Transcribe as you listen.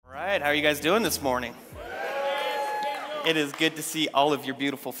right, how are you guys doing this morning? It is good to see all of your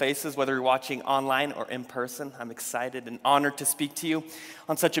beautiful faces, whether you're watching online or in person. I'm excited and honored to speak to you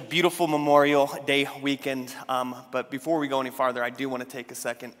on such a beautiful Memorial Day weekend. But before we go any farther, I do want to take a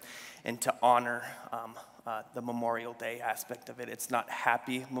second and to honor the Memorial Day aspect of it. It's not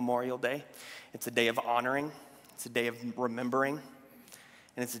Happy Memorial Day. It's a day of honoring. It's a day of remembering.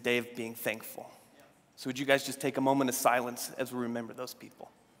 And it's a day of being thankful. So would you guys just take a moment of silence as we remember those people?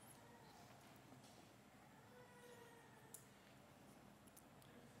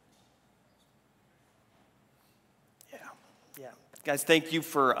 Yeah. Guys, thank you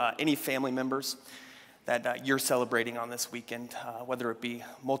for any family members that you're celebrating on this weekend, whether it be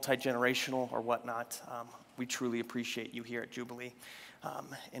multi-generational or whatnot. We truly appreciate you here at Jubilee,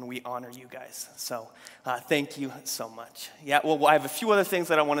 and we honor you guys. So thank you so much. Yeah, well, I have a few other things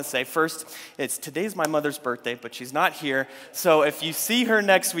that I want to say. First, today's my mother's birthday, but she's not here. So if you see her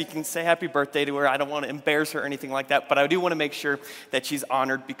next week, you can say happy birthday to her. I don't want to embarrass her or anything like that, but I do want to make sure that she's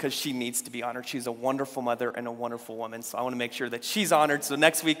honored because she needs to be honored. She's a wonderful mother and a wonderful woman, so I want to make sure that she's honored. So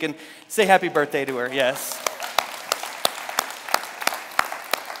next weekend, say happy birthday to her. Yes.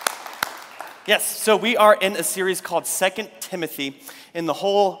 Yes, so we are in a series called 2 Timothy, and the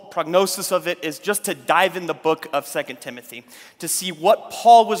whole prognosis of it is just to dive in the book of 2 Timothy, to see what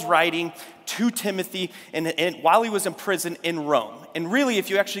Paul was writing to Timothy and while he was in prison in Rome. And really, if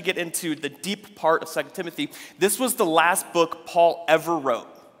you actually get into the deep part of 2 Timothy, this was the last book Paul ever wrote.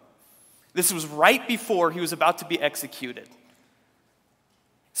 This was right before he was about to be executed.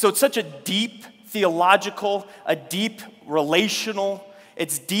 So it's such a deep theological, a deep relational,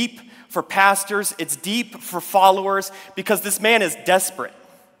 it's deep for pastors, it's deep for followers, because this man is desperate.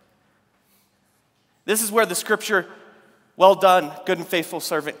 This is where the scripture, well done, good and faithful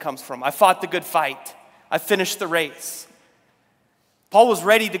servant, comes from. I fought the good fight. I finished the race. Paul was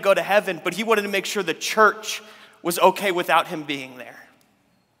ready to go to heaven, but he wanted to make sure the church was okay without him being there.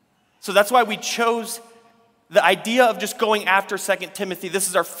 So that's why we chose the idea of just going after 2 Timothy. This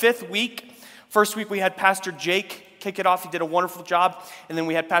is our 5th week. First week we had Pastor Jake kick it off. He did a wonderful job. And then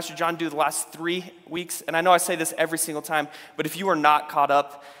we had Pastor John do the last 3 weeks. And I know I say this every single time, but if you are not caught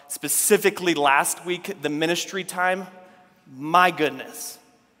up, specifically last week, the ministry time, my goodness.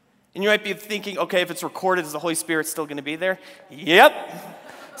 And you might be thinking, okay, if it's recorded, is the Holy Spirit still going to be there? Yep.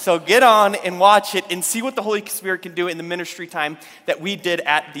 So get on and watch it and see what the Holy Spirit can do in the ministry time that we did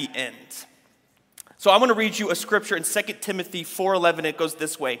at the end. So I want to read you a scripture in 2 Timothy 4:11. It goes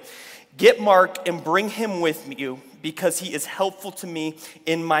this way. Get Mark and bring him with you because he is helpful to me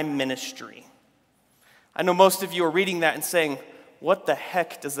in my ministry. I know most of you are reading that and saying, what the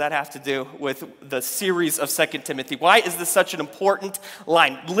heck does that have to do with the series of 2 Timothy? Why is this such an important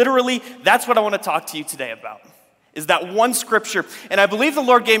line? Literally, that's what I want to talk to you today about, is that one scripture. And I believe the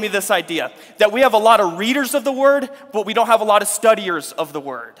Lord gave me this idea, that we have a lot of readers of the word, but we don't have a lot of studiers of the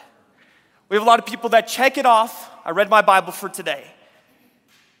word. We have a lot of people that check it off. I read my Bible for today.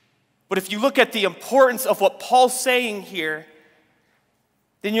 But if you look at the importance of what Paul's saying here,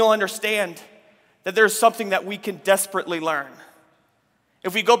 then you'll understand that there's something that we can desperately learn.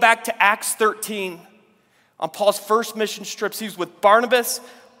 If we go back to Acts 13, on Paul's first mission trips, he was with Barnabas,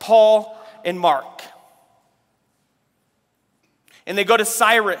 Paul, and Mark. And they go to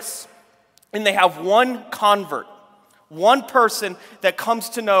Cyrus, and they have one convert, one person that comes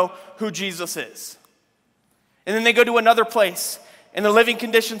to know who Jesus is. And then they go to another place, and the living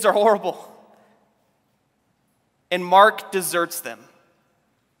conditions are horrible. And Mark deserts them.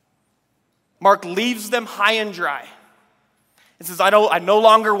 Mark leaves them high and dry and says, I no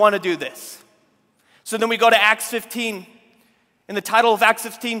longer want to do this. So then we go to Acts 15. And the title of Acts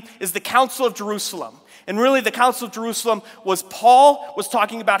 15 is the Council of Jerusalem. And really the Council of Jerusalem was Paul was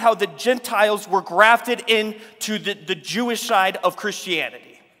talking about how the Gentiles were grafted into the Jewish side of Christianity.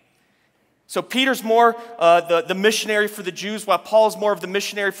 So Peter's more the missionary for the Jews, while Paul's more of the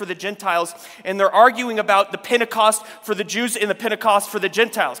missionary for the Gentiles. And they're arguing about the Pentecost for the Jews and the Pentecost for the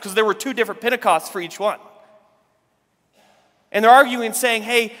Gentiles, because there were 2 different Pentecosts for each one. And they're arguing and saying,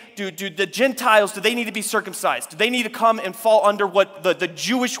 hey, do the Gentiles, do they need to be circumcised? Do they need to come and fall under what the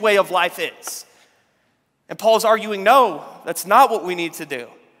Jewish way of life is? And Paul's arguing, no, that's not what we need to do.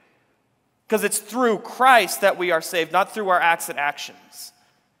 Because it's through Christ that we are saved, not through our acts and actions.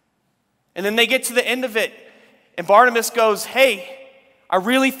 And then they get to the end of it, and Barnabas goes, hey, I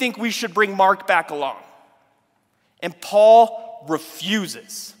really think we should bring Mark back along. And Paul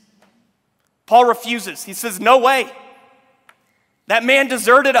refuses. Paul refuses. He says, no way. That man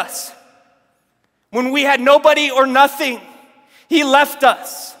deserted us. When we had nobody or nothing, he left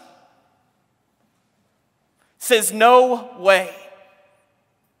us. Says, no way.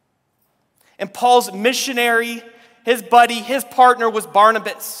 And Paul's missionary, his buddy, his partner was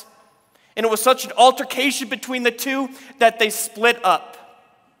Barnabas. And it was such an altercation between the two that they split up.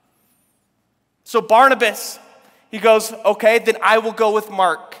 So Barnabas, he goes, okay, then I will go with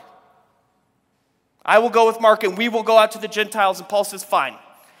Mark. I will go with Mark and we will go out to the Gentiles. And Paul says, fine,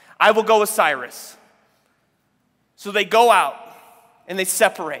 I will go with Cyrus. So they go out and they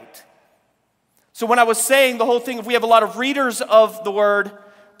separate. So when I was saying the whole thing, if we have a lot of readers of the word,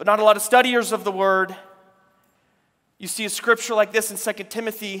 but not a lot of studiers of the word, you see a scripture like this in 2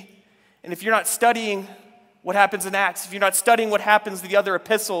 Timothy, and if you're not studying what happens in Acts, if you're not studying what happens in the other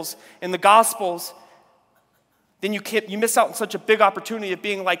epistles, in the Gospels, then you miss out on such a big opportunity of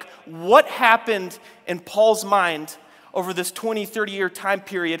being like, what happened in Paul's mind over this 20, 30-year time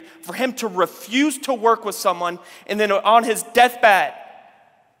period for him to refuse to work with someone, and then on his deathbed,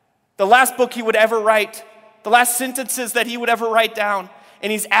 the last book he would ever write, the last sentences that he would ever write down,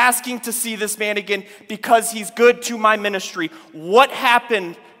 and he's asking to see this man again because he's good to my ministry. What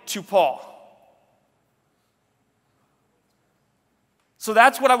happened to Paul? So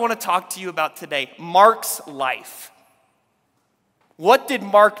that's what I want to talk to you about today, Mark's life. What did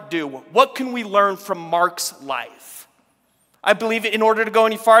Mark do? What can we learn from Mark's life? I believe in order to go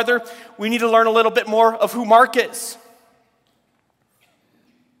any farther, we need to learn a little bit more of who Mark is.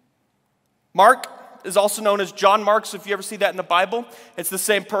 Mark is also known as John Mark, so if you ever see that in the Bible, it's the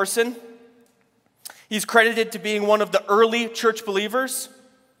same person. He's credited to being one of the early church believers,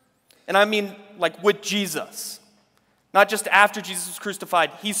 and I mean like with Jesus. Not just after Jesus was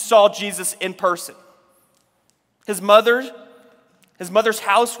crucified. He saw Jesus in person. His mother's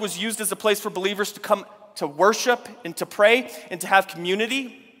house was used as a place for believers to come to worship and to pray and to have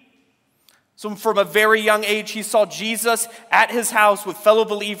community. So from a very young age, he saw Jesus at his house with fellow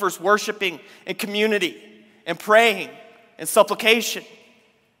believers worshiping in community and praying and supplication.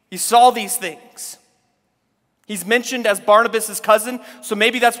 He saw these things. He's mentioned as Barnabas' cousin, so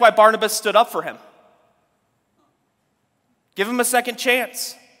maybe that's why Barnabas stood up for him. Give him a second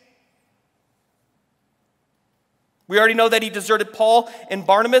chance. We already know that he deserted Paul and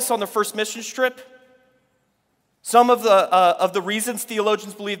Barnabas on their first mission trip. Some of the reasons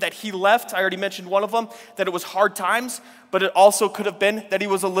theologians believe that he left, I already mentioned one of them, that it was hard times, but it also could have been that he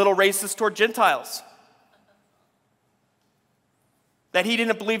was a little racist toward Gentiles. That he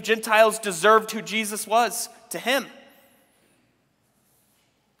didn't believe Gentiles deserved who Jesus was to him.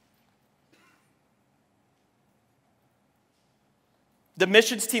 The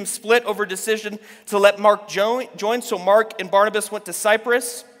missions team split over a decision to let Mark join, so Mark and Barnabas went to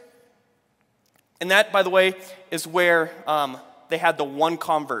Cyprus. And that, by the way, is where they had the one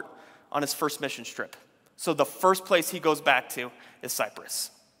convert on his first mission trip. So the first place he goes back to is Cyprus.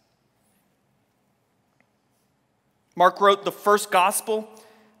 Mark wrote the first gospel,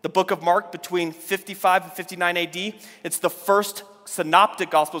 the book of Mark, between 55 and 59 AD. It's the first synoptic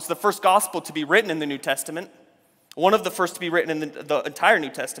gospel. It's the first gospel to be written in the New Testament. One of the first to be written in the entire New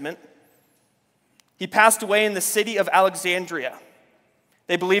Testament. He passed away in the city of Alexandria.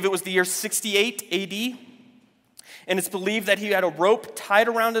 They believe it was the year 68 AD, and it's believed that he had a rope tied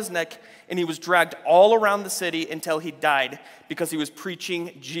around his neck, and he was dragged all around the city until he died because he was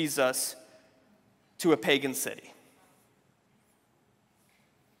preaching Jesus to a pagan city.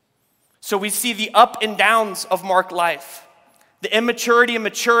 So we see the up and downs of Mark's life, the immaturity and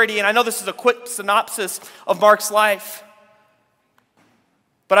maturity, and I know this is a quick synopsis of Mark's life,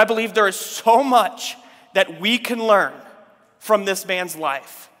 but I believe there is so much that we can learn from this man's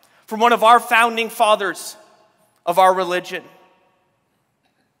life, from one of our founding fathers of our religion.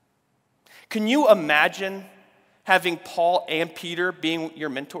 Can you imagine having Paul and Peter being your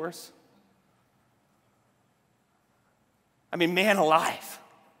mentors? I mean, man alive.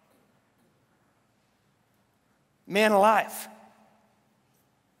 Man alive.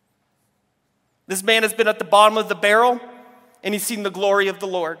 This man has been at the bottom of the barrel, and he's seen the glory of the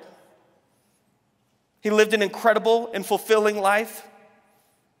Lord. He lived an incredible and fulfilling life.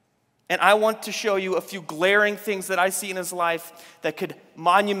 And I want to show you a few glaring things that I see in his life that could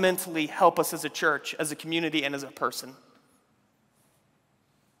monumentally help us as a church, as a community, and as a person.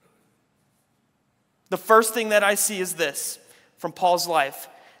 The first thing that I see is this from Paul's life: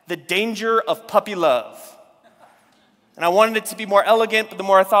 the danger of puppy love. And I wanted it to be more elegant, but the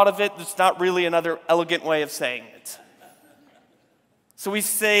more I thought of it, there's not really another elegant way of saying it. So we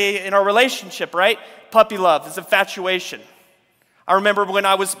say in our relationship, right? Puppy love is infatuation. I remember when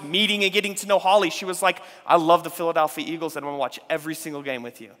I was meeting and getting to know Holly, she was like, I love the Philadelphia Eagles and I'm going to watch every single game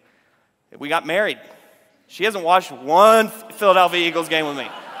with you. We got married. She hasn't watched one Philadelphia Eagles game with me.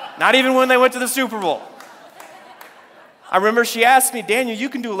 Not even when they went to the Super Bowl. I remember she asked me, Daniel, you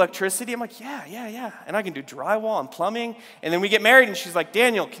can do electricity? I'm like, yeah. And I can do drywall and plumbing. And then we get married and she's like,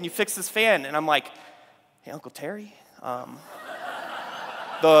 Daniel, can you fix this fan? And I'm like, hey, Uncle Terry,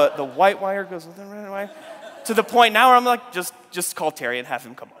 the white wire goes with the red wire. To the point now where I'm like, just call Terry and have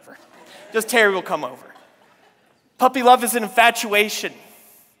him come over. Just Terry will come over. Puppy love is an infatuation.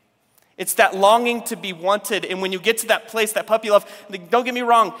 It's that longing to be wanted. And when you get to that place, that puppy love, don't get me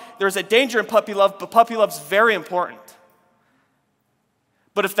wrong, there's a danger in puppy love, but puppy love's very important.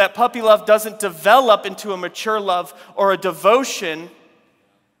 But if that puppy love doesn't develop into a mature love or a devotion,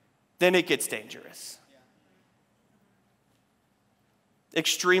 then it gets dangerous.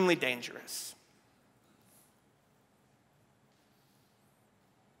 Extremely dangerous.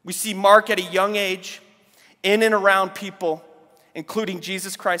 We see Mark at a young age in and around people, including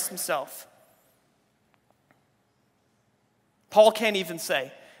Jesus Christ himself. Paul can't even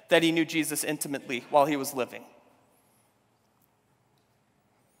say that he knew Jesus intimately while he was living.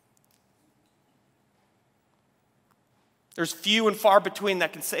 There's few and far between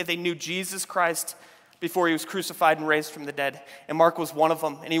that can say they knew Jesus Christ before he was crucified and raised from the dead. And Mark was one of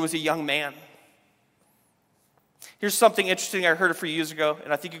them, and he was a young man. Here's something interesting. I heard it a few years ago,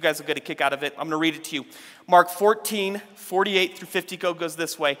 and I think you guys will get a kick out of it. I'm going to read it to you. Mark 14, 48 through 50 goes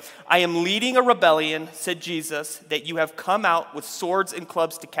this way. I am leading a rebellion, said Jesus, that you have come out with swords and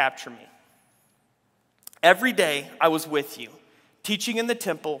clubs to capture me. Every day I was with you, teaching in the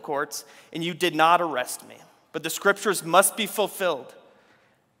temple courts, and you did not arrest me. But the scriptures must be fulfilled.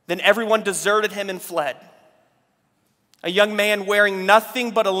 Then everyone deserted him and fled. A young man wearing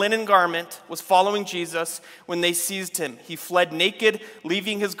nothing but a linen garment was following Jesus when they seized him. He fled naked,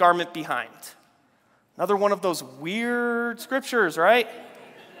 leaving his garment behind. Another one of those weird scriptures, right?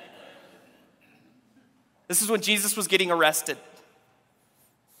 This is when Jesus was getting arrested.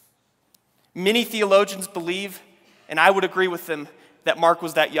 Many theologians believe, and I would agree with them, that Mark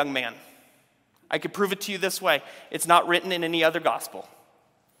was that young man. I could prove it to you this way. It's not written in any other gospel.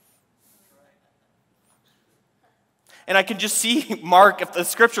 And I can just see Mark, if the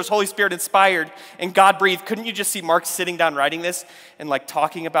scripture's Holy Spirit inspired and God breathed, couldn't you just see Mark sitting down writing this and like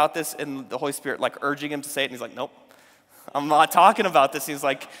talking about this and the Holy Spirit like urging him to say it? And he's like, nope, I'm not talking about this. He's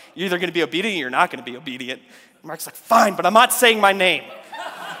like, you're either going to be obedient or you're not going to be obedient. And Mark's like, fine, but I'm not saying my name.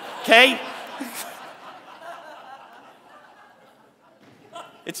 Okay?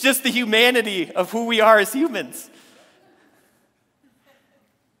 It's just the humanity of who we are as humans.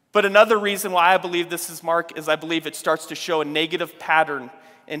 But another reason why I believe this is Mark is I believe it starts to show a negative pattern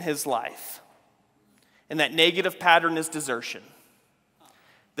in his life. And that negative pattern is desertion.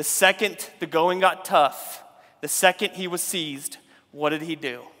 The second the going got tough, the second he was seized, what did he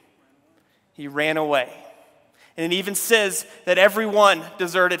do? He ran away. And it even says that everyone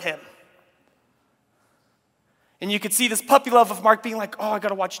deserted him. And you could see this puppy love of Mark being like, oh, I got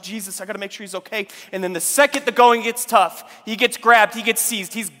to watch Jesus. I got to make sure he's okay. And then the second the going gets tough, he gets grabbed, he gets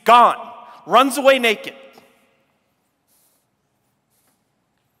seized, he's gone, runs away naked.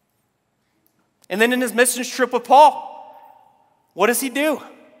 And then in his mission trip with Paul, what does he do?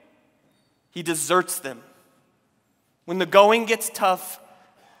 He deserts them. When the going gets tough,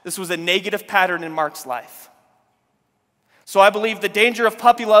 this was a negative pattern in Mark's life. So I believe the danger of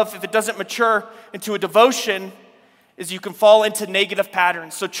puppy love, if it doesn't mature into a devotion, is you can fall into negative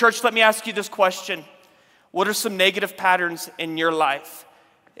patterns. So church, let me ask you this question. What are some negative patterns in your life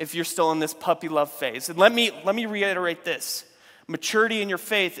if you're still in this puppy love phase? And let me reiterate this. Maturity in your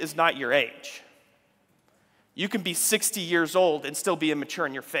faith is not your age. You can be 60 years old and still be immature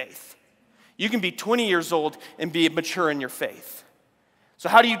in your faith. You can be 20 years old and be mature in your faith. So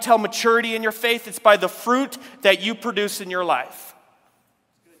how do you tell maturity in your faith? It's by the fruit that you produce in your life.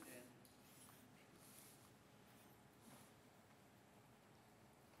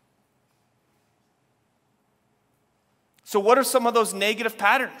 So what are some of those negative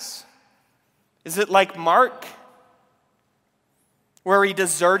patterns? Is it like Mark, where he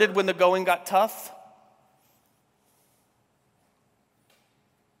deserted when the going got tough?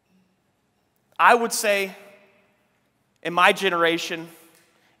 I would say, in my generation,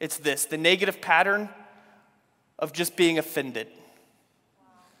 it's this, the negative pattern of just being offended.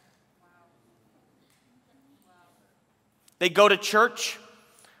 They go to church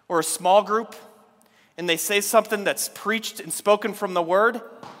or a small group, and they say something that's preached and spoken from the Word,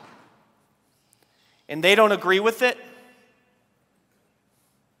 and they don't agree with it,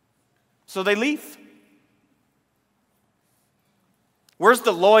 so they leave. Where's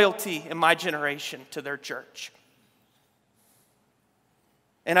the loyalty in my generation to their church?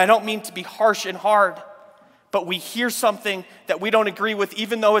 And I don't mean to be harsh and hard, but we hear something that we don't agree with,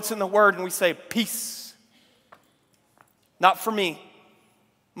 even though it's in the Word, and we say, peace. Not for me.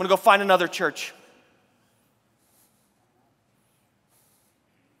 I'm going to go find another church.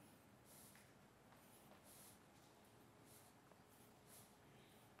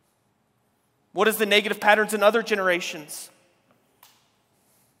 What is the negative patterns in other generations?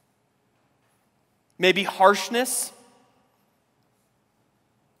 Maybe harshness.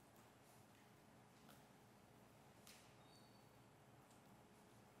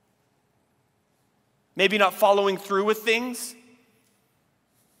 Maybe not following through with things.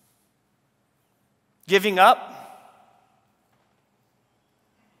 Giving up.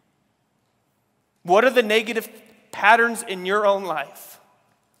 What are the negative patterns in your own life?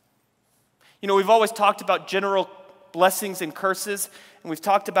 You know, we've always talked about general blessings and curses, and we've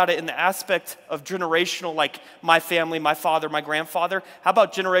talked about it in the aspect of generational, like my family, my father, my grandfather. How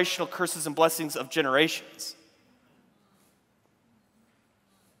about generational curses and blessings of generations?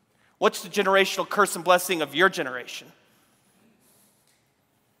 What's the generational curse and blessing of your generation?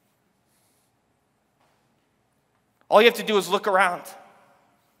 All you have to do is look around.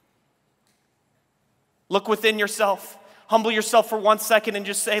 Look within yourself. Humble yourself for 1 second and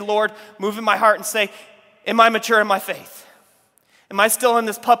just say, Lord, move in my heart and say, am I mature in my faith? Am I still in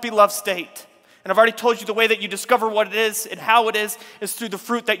this puppy love state? And I've already told you the way that you discover what it is and how it is through the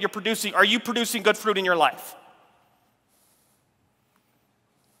fruit that you're producing. Are you producing good fruit in your life?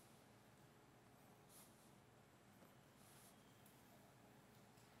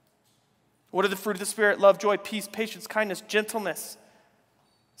 What are the fruit of the Spirit? Love, joy, peace, patience, kindness, gentleness,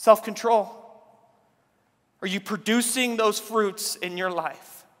 self-control. Are you producing those fruits in your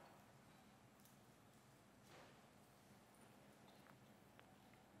life?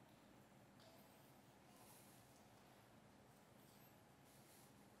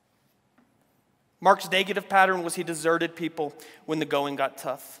 Mark's negative pattern was he deserted people when the going got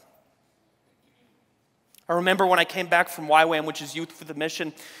tough. I remember when I came back from YWAM, which is Youth for the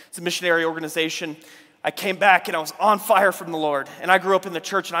Mission. It's a missionary organization. I came back and I was on fire from the Lord. And I grew up in the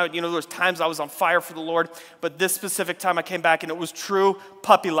church, and there was times I was on fire for the Lord, but this specific time I came back and it was true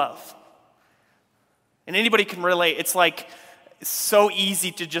puppy love. And anybody can relate. It's so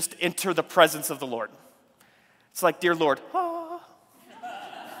easy to just enter the presence of the Lord. It's like, dear Lord,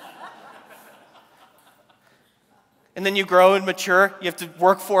 And then you grow and mature. You have to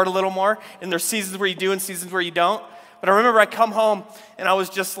work for it a little more. And there's seasons where you do and seasons where you don't. But I remember I come home and I was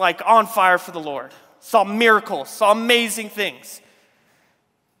just on fire for the Lord. Saw miracles, saw amazing things.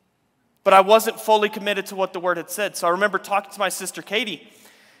 But I wasn't fully committed to what the Word had said. So I remember talking to my sister Katie.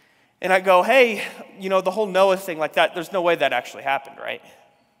 And I go, hey, the whole Noah thing like that, there's no way that actually happened, right?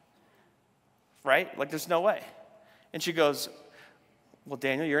 Right? There's no way. And she goes, well,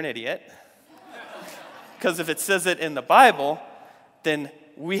 Daniel, you're an idiot. Because if it says it in the Bible, then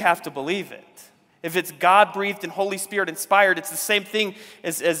we have to believe it. If it's God-breathed and Holy Spirit inspired, it's the same thing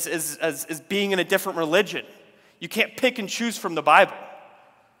as being in a different religion. You can't pick and choose from the Bible.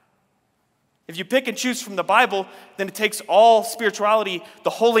 If you pick and choose from the Bible, then it takes all spirituality, the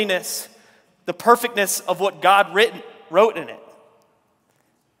holiness, the perfectness of what God wrote in it.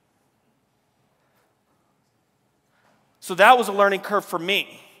 So that was a learning curve for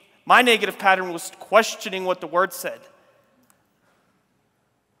me. My negative pattern was questioning what the Word said.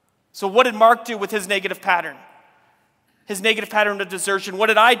 So what did Mark do with his negative pattern? His negative pattern of desertion. What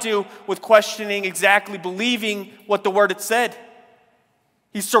did I do with questioning exactly believing what the Word had said?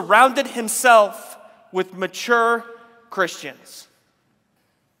 He surrounded himself with mature Christians.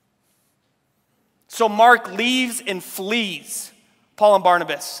 So Mark leaves and flees Paul and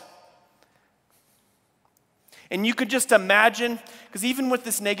Barnabas. And you could just imagine, because even with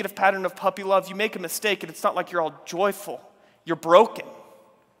this negative pattern of puppy love, you make a mistake and it's not like you're all joyful. You're broken.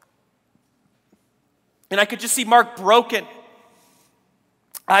 And I could just see Mark broken.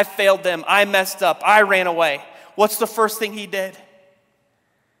 I failed them. I messed up. I ran away. What's the first thing he did?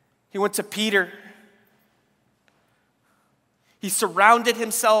 He went to Peter. He surrounded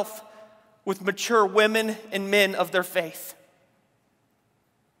himself with mature women and men of their faith.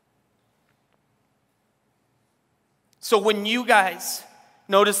 So when you guys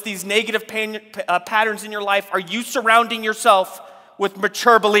notice these negative patterns in your life, are you surrounding yourself with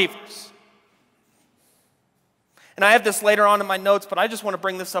mature believers? And I have this later on in my notes, but I just want to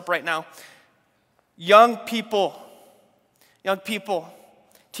bring this up right now. Young people,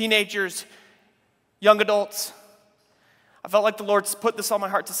 teenagers, young adults, I felt like the Lord's put this on my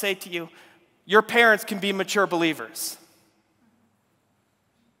heart to say to you, your parents can be mature believers.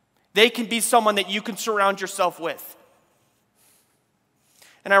 They can be someone that you can surround yourself with.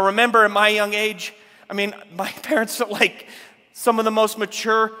 And I remember in my young age, my parents are like some of the most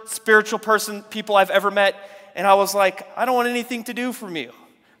mature spiritual people I've ever met. and I was like, I don't want anything to do from you.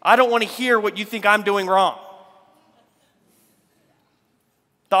 I don't want to hear what you think I'm doing wrong.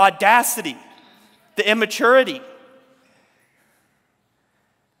 The audacity, the immaturity.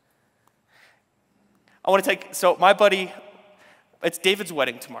 So my buddy, it's David's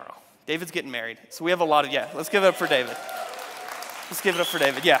wedding tomorrow. David's getting married. So we have a lot of, let's give it up for David. Let's give it up for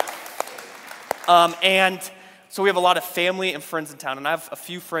David, yeah. And so we have a lot of family and friends in town, and I have a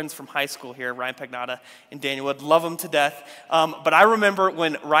few friends from high school here, Ryan Pagnotta and Daniel Wood. Love them to death. But I remember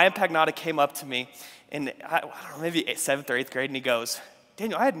when Ryan Pagnotta came up to me in, I don't know, maybe 7th or 8th grade, and he goes,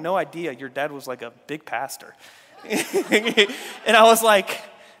 Daniel, I had no idea your dad was like a big pastor. And I was like,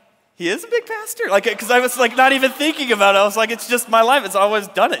 he is a big pastor? Like, because I was like not even thinking about it. I was like, it's just my life. It's always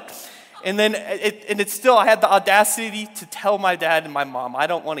done it. And then it's still, I had the audacity to tell my dad and my mom, I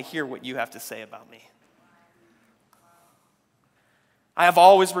don't want to hear what you have to say about me. I have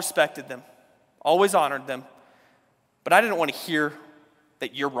always respected them, always honored them, but I didn't want to hear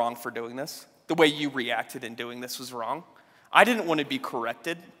that you're wrong for doing this. The way you reacted in doing this was wrong. I didn't want to be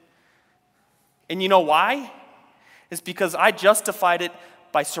corrected. And you know why? It's because I justified it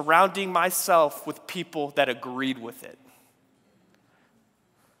by surrounding myself with people that agreed with it.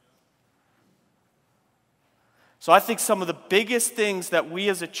 So I think some of the biggest things that we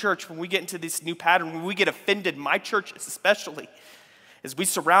as a church, when we get into this new pattern, when we get offended, my church especially, is we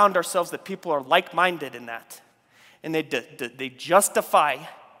surround ourselves that people are like-minded in that. And they justify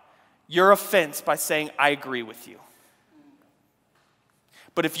your offense by saying, I agree with you.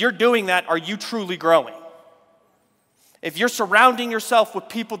 But if you're doing that, are you truly growing? If you're surrounding yourself with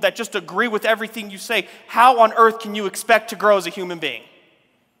people that just agree with everything you say, how on earth can you expect to grow as a human being?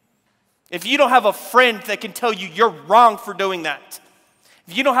 If you don't have a friend that can tell you you're wrong for doing that,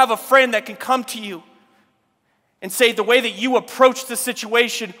 if you don't have a friend that can come to you and say the way that you approached the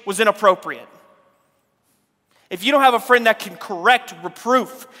situation was inappropriate, if you don't have a friend that can correct,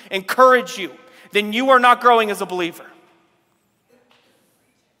 reproof, encourage you, then you are not growing as a believer.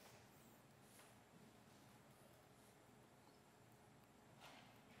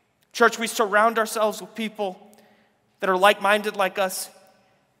 Church, we surround ourselves with people that are like-minded like us.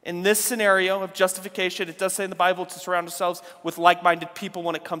 In this scenario of justification, it does say in the Bible to surround ourselves with like-minded people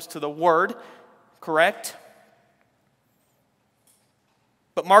when it comes to the word, correct?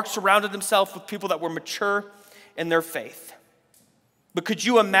 But Mark surrounded himself with people that were mature in their faith. But could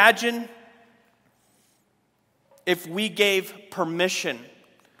you imagine if we gave permission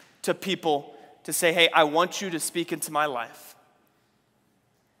to people to say, hey, I want you to speak into my life?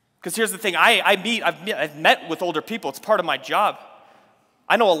 Because here's the thing, I've met with older people. It's part of my job.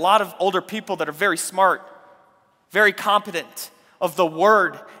 I know a lot of older people that are very smart, very competent of the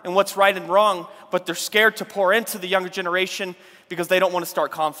word and what's right and wrong, but they're scared to pour into the younger generation because they don't want to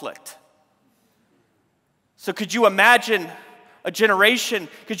start conflict. So could you imagine a generation,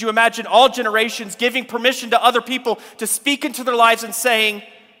 could you imagine all generations giving permission to other people to speak into their lives and saying,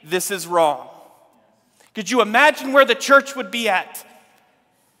 this is wrong? Could you imagine where the church would be at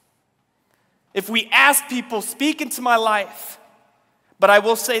if we asked people, speak into my life? But I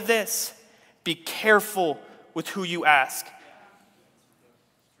will say this, be careful with who you ask.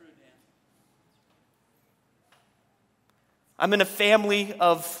 I'm in a family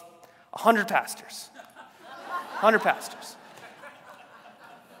of 100 pastors. 100 pastors.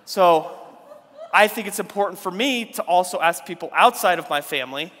 So I think it's important for me to also ask people outside of my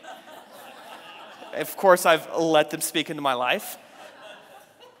family. Of course, I've let them speak into my life.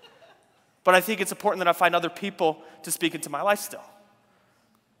 But I think it's important that I find other people to speak into my life still.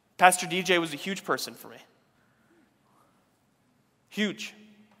 Pastor DJ was a huge person for me. Huge.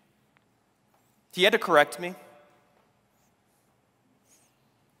 He had to correct me.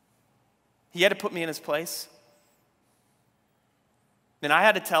 He had to put me in his place. And I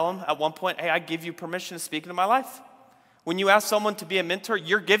had to tell him at one point, hey, I give you permission to speak into my life. When you ask someone to be a mentor,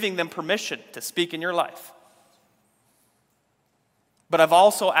 you're giving them permission to speak in your life. But I've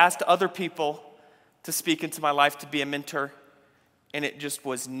also asked other people to speak into my life to be a mentor, and it just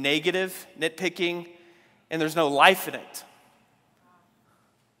was negative, nitpicking, and there's no life in it.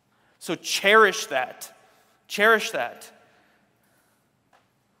 So cherish that. Cherish that.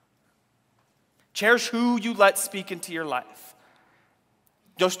 Cherish who you let speak into your life.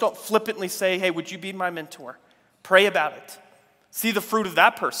 Just don't flippantly say, hey, would you be my mentor? Pray about it. See the fruit of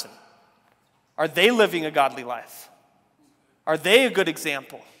that person. Are they living a godly life? Are they a good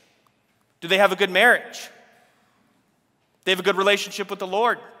example? Do they have a good marriage? They have a good relationship with the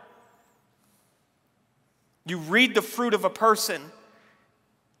Lord? You read the fruit of a person,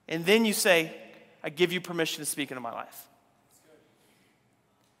 and then you say, I give you permission to speak into my life.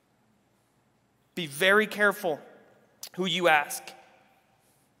 Be very careful who you ask.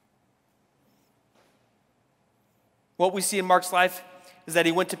 What we see in Mark's life is that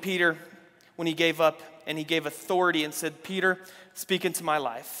he went to Peter when he gave up, and he gave authority and said, Peter, speak into my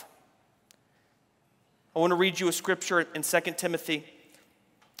life. I want to read you a scripture in 2 Timothy.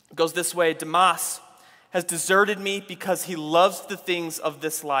 It goes this way: Demas has deserted me because he loves the things of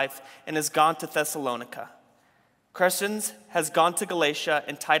this life and has gone to Thessalonica. Crescens has gone to Galatia,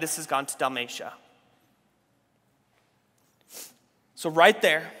 and Titus has gone to Dalmatia. So right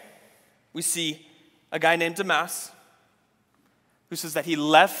there, we see a guy named Demas who says that he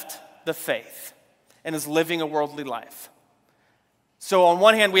left the faith and is living a worldly life. So on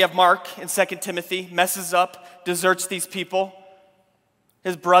one hand, we have Mark in 2 Timothy, messes up, deserts these people,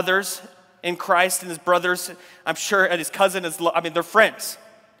 his brothers in Christ, and his brothers, I'm sure, and his cousin, they're friends.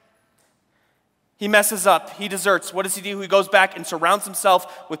 He messes up, he deserts. What does he do? He goes back and surrounds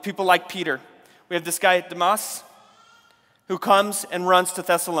himself with people like Peter. We have this guy, Demas, who comes and runs to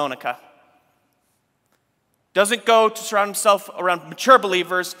Thessalonica. Doesn't go to surround himself around mature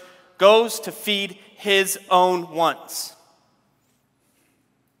believers, goes to feed his own wants.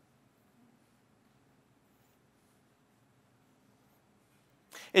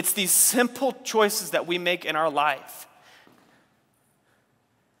 It's these simple choices that we make in our life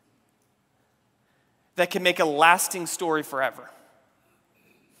that can make a lasting story forever.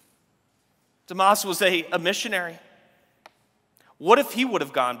 Demas was a missionary. What if he would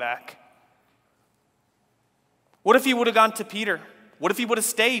have gone back? What if he would have gone to Peter? What if he would have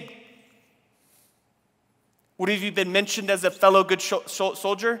stayed? Would he have been mentioned as a fellow good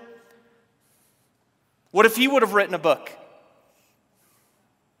soldier? What if he would have written a book?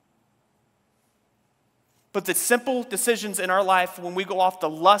 But the simple decisions in our life, when we go off the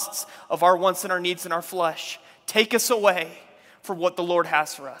lusts of our wants and our needs and our flesh, take us away from what the Lord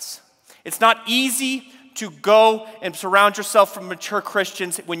has for us. It's not easy to go and surround yourself from mature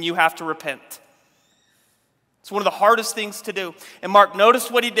Christians when you have to repent. It's one of the hardest things to do. And Mark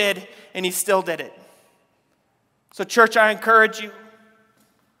noticed what he did, and he still did it. So church, I encourage you,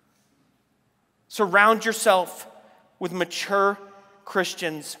 surround yourself with mature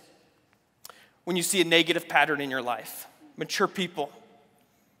Christians when you see a negative pattern in your life. Mature people.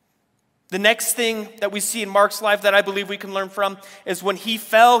 The next thing that we see in Mark's life that I believe we can learn from is when he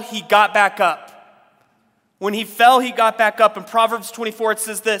fell, he got back up. When he fell, he got back up. In Proverbs 24, it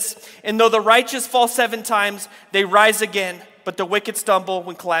says this: and though the righteous fall 7 times, they rise again, but the wicked stumble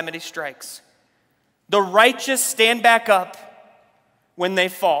when calamity strikes. The righteous stand back up when they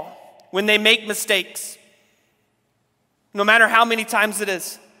fall, when they make mistakes, no matter how many times it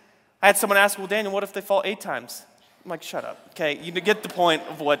is. I had someone ask, well, Daniel, what if they fall 8 times? I'm like, shut up, okay? You get the point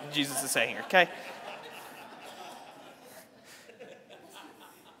of what Jesus is saying here, okay?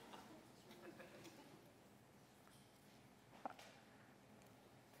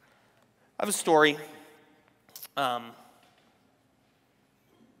 I have a story.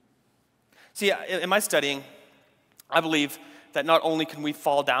 See, in my studying, I believe that not only can we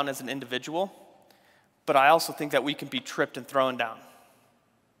fall down as an individual, but I also think that we can be tripped and thrown down.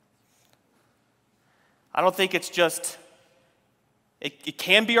 I don't think it's just, it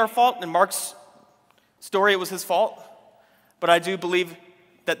can be our fault. In Mark's story, it was his fault. But I do believe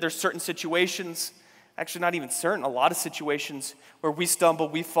that there's certain situations, actually not even certain, a lot of situations where we stumble,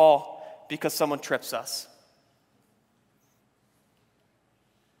 we fall because someone trips us.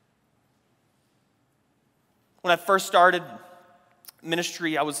 When I first started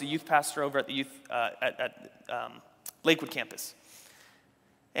ministry, I was a youth pastor over at the Lakewood campus.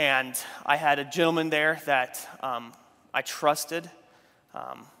 And I had a gentleman there that I trusted,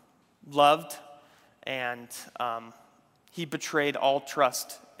 loved, and he betrayed all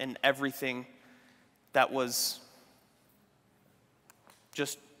trust in everything that was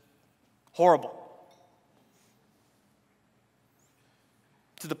just horrible.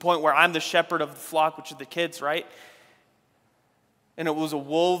 To the point where I'm the shepherd of the flock, which are the kids, right? And it was a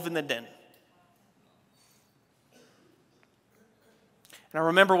wolf in the den. And I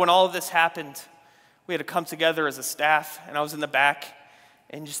remember when all of this happened, we had to come together as a staff, and I was in the back,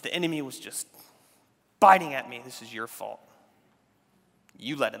 and just the enemy was just biting at me. This is your fault.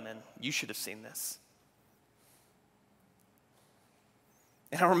 You let him in. You should have seen this.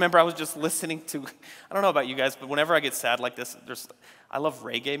 And I remember I was just listening to, I don't know about you guys, but whenever I get sad like this, I love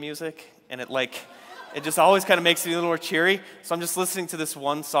reggae music, and it just always kind of makes me a little more cheery. So I'm just listening to this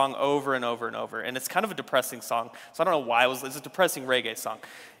one song over and over and over, and it's kind of a depressing song. So I don't know why it's a depressing reggae song.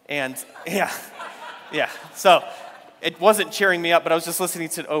 And yeah. So it wasn't cheering me up, but I was just listening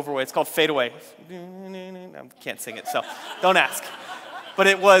to it over. It's called Fade Away. I can't sing it, so don't ask. But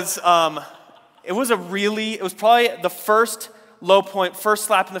it was, It was probably the first low point, first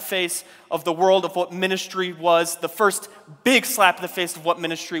slap in the face of the world of what ministry was, the first big slap in the face of what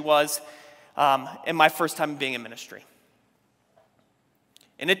ministry was, and my first time being in ministry.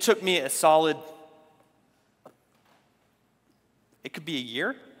 And it took me a solid, it could be a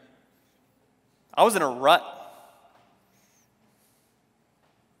year. I was in a rut.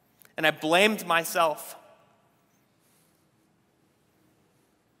 And I blamed myself.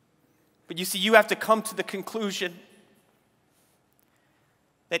 But you see, you have to come to the conclusion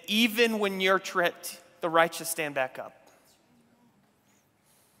that even when you're tripped, the righteous stand back up.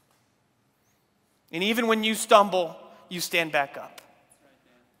 And even when you stumble, you stand back up.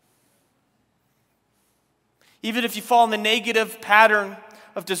 Even if you fall in the negative pattern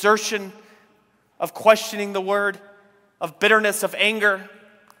of desertion, of questioning the word, of bitterness, of anger,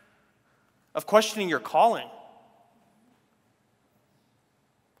 of questioning your calling.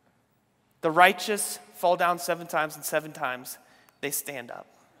 The righteous fall down 7 times, and 7 times they stand up.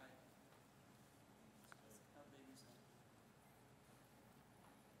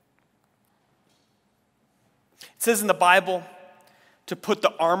 It says in the Bible to put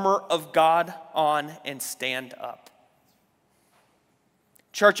the armor of God on and stand up.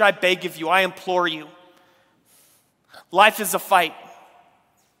 Church, I beg of you, I implore you. Life is a fight.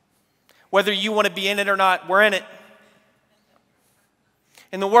 Whether you want to be in it or not, we're in it.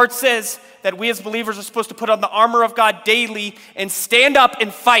 And the word says that we as believers are supposed to put on the armor of God daily and stand up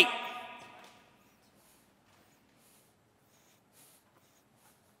and fight.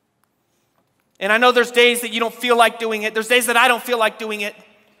 And I know there's days that you don't feel like doing it. There's days that I don't feel like doing it.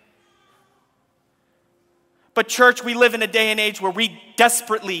 But church, we live in a day and age where we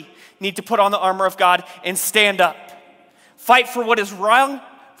desperately need to put on the armor of God and stand up. Fight for what is wrong.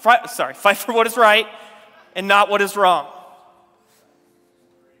 Fight for what is right and not what is wrong.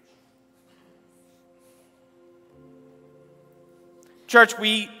 Church,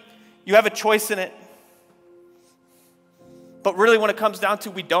 you have a choice in it. But really when it comes down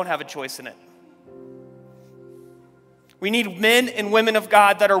to, we don't have a choice in it. We need men and women of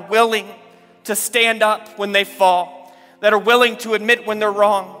God that are willing to stand up when they fall, that are willing to admit when they're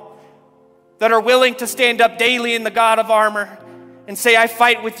wrong, that are willing to stand up daily in the God of armor and say, I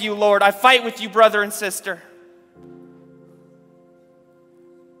fight with you, Lord. I fight with you, brother and sister.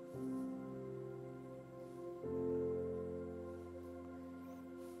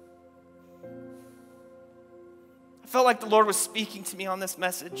 I felt like the Lord was speaking to me on this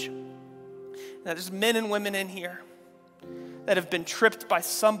message. That there's men and women in here that have been tripped by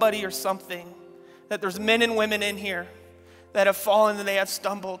somebody or something. That there's men and women in here that have fallen and they have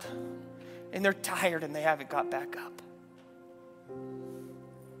stumbled. And they're tired and they haven't got back up.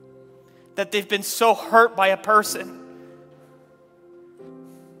 That they've been so hurt by a person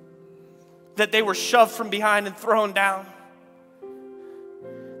that they were shoved from behind and thrown down.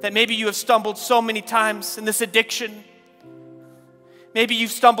 That maybe you have stumbled so many times in this addiction. Maybe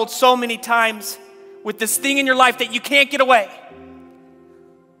you've stumbled so many times with this thing in your life that you can't get away.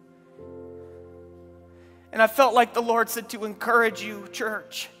 And I felt like the Lord said to encourage you,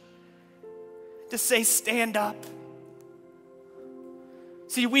 church, to say, stand up.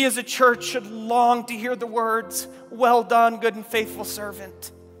 See, we as a church should long to hear the words, well done, good and faithful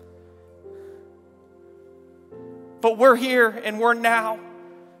servant. But we're here and we're now.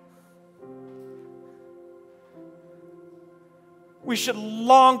 We should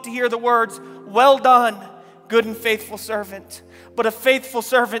long to hear the words, well done, good and faithful servant. But a faithful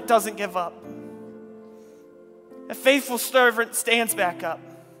servant doesn't give up. A faithful servant stands back up.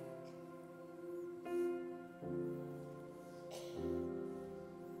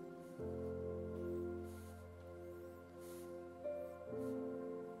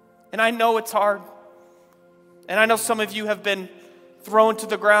 And I know it's hard. And I know some of you have been thrown to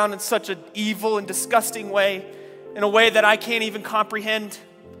the ground in such an evil and disgusting way, in a way that I can't even comprehend.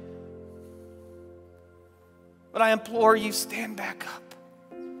 But I implore you, stand back up.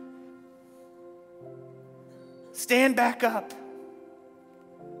 Stand back up.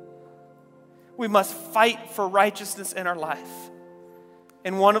 We must fight for righteousness in our life.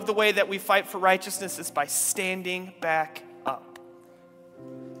 And one of the ways that we fight for righteousness is by standing back up.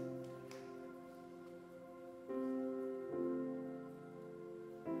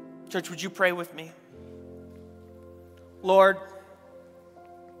 Church, would you pray with me? Lord,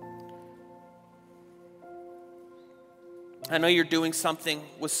 I know you're doing something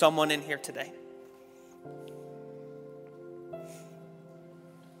with someone in here today.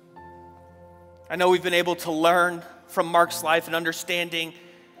 I know we've been able to learn from Mark's life and understanding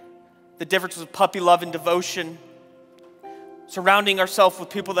the difference of puppy love and devotion, surrounding ourselves with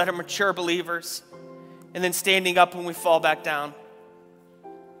people that are mature believers, and then standing up when we fall back down.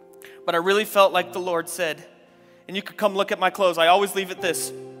 But I really felt like the Lord said, and you could come look at my clothes. I always leave it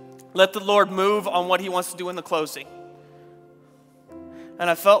this: let the Lord move on what he wants to do in the closing. And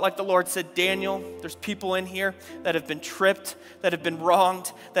I felt like the Lord said, Daniel, there's people in here that have been tripped, that have been wronged,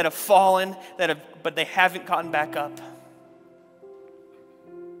 that have fallen, but they haven't gotten back up.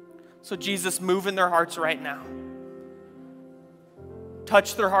 So Jesus, move in their hearts right now.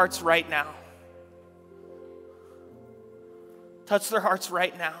 Touch their hearts right now. Touch their hearts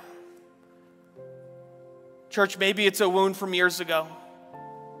right now. Church, maybe it's a wound from years ago.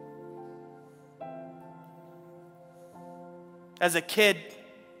 As a kid,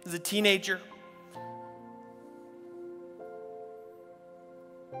 as a teenager,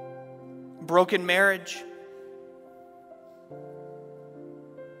 broken marriage,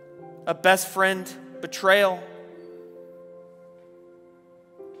 a best friend betrayal,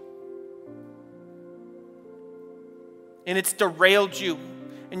 and it's derailed you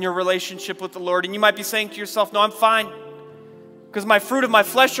in your relationship with the Lord. And you might be saying to yourself, no, I'm fine, because my fruit of my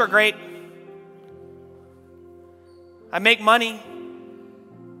flesh are great. I make money.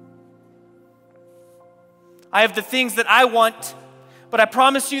 I have the things that I want. But I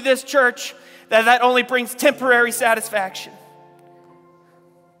promise you this, church, that only brings temporary satisfaction.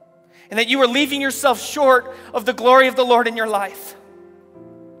 And that you are leaving yourself short of the glory of the Lord in your life.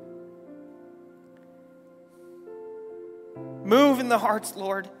 Move in the hearts,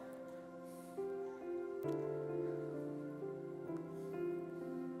 Lord.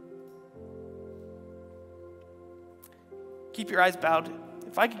 Keep your eyes bowed.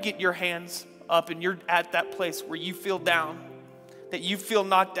 If I could get your hands up and you're at that place where you feel down, that you feel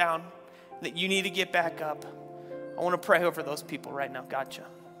knocked down, that you need to get back up, I want to pray over those people right now. Gotcha.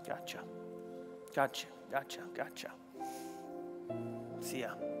 See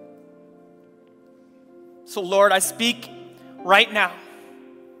ya. So Lord, I speak right now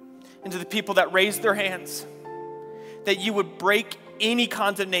into the people that raised their hands, that you would break any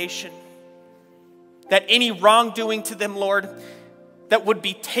condemnation, that any wrongdoing to them, Lord, that would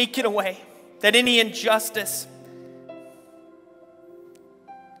be taken away, that any injustice,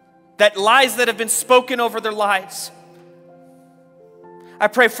 that lies that have been spoken over their lives. I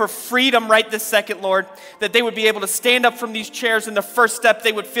pray for freedom right this second, Lord, that they would be able to stand up from these chairs, and the first step,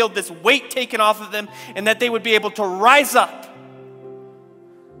 they would feel this weight taken off of them, and that they would be able to rise up.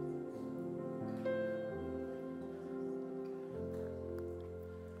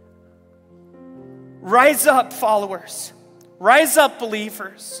 Rise up, followers. Rise up,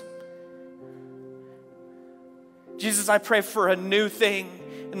 believers. Jesus, I pray for a new thing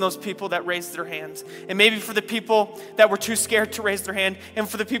in those people that raised their hands. And maybe for the people that were too scared to raise their hand, and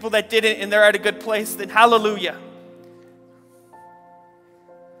for the people that didn't and they're at a good place, then hallelujah.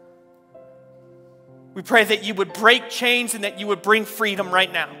 We pray that you would break chains and that you would bring freedom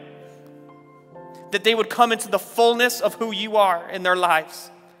right now. That they would come into the fullness of who you are in their lives.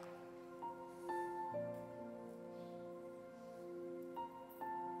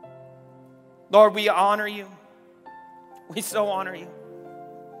 Lord, we honor you. We so honor you.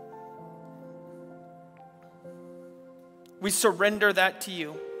 We surrender that to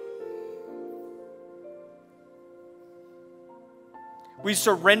you. We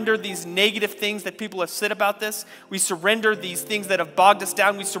surrender these negative things that people have said about this. We surrender these things that have bogged us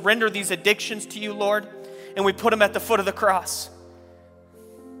down. We surrender these addictions to you, Lord, and we put them at the foot of the cross.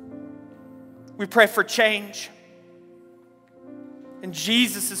 We pray for change. In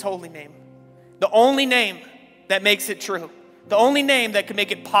Jesus' holy name. The only name that makes it true. The only name that can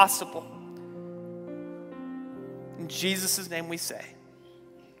make it possible. In Jesus' name we say,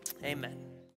 amen.